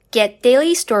Get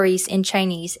daily stories in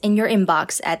Chinese in your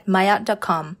inbox at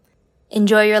maayot.com.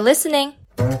 Enjoy your listening!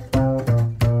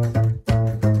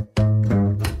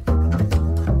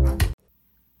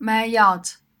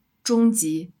 maayot 终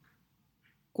极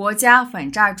国家反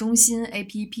诈中心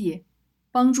APP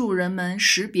帮助人们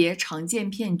识别常见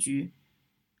骗局。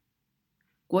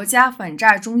国家反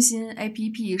诈中心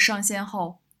APP 上线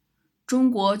后，中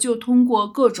国就通过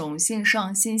各种线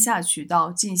上线下渠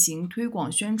道进行推广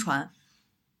宣传。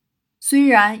虽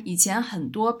然以前很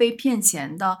多被骗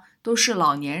钱的都是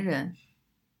老年人，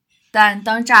但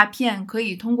当诈骗可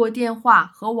以通过电话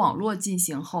和网络进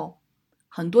行后，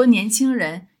很多年轻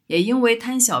人也因为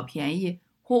贪小便宜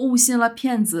或误信了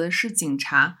骗子是警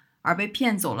察而被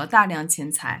骗走了大量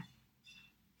钱财。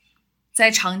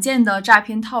在常见的诈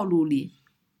骗套路里，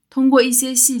通过一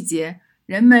些细节，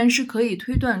人们是可以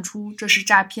推断出这是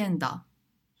诈骗的。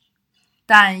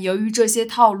但由于这些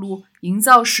套路营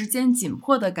造时间紧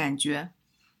迫的感觉，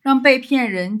让被骗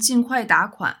人尽快打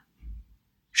款，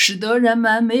使得人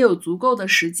们没有足够的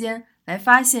时间来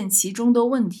发现其中的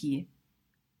问题。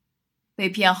被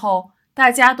骗后，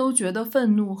大家都觉得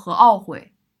愤怒和懊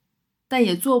悔，但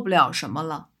也做不了什么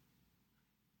了。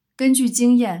根据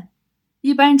经验，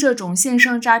一般这种线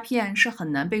上诈骗是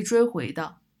很难被追回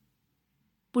的。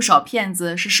不少骗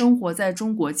子是生活在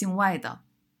中国境外的。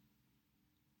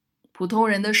普通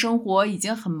人的生活已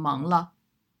经很忙了，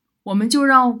我们就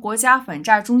让国家反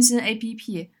诈中心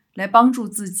APP 来帮助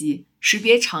自己识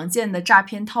别常见的诈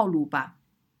骗套路吧。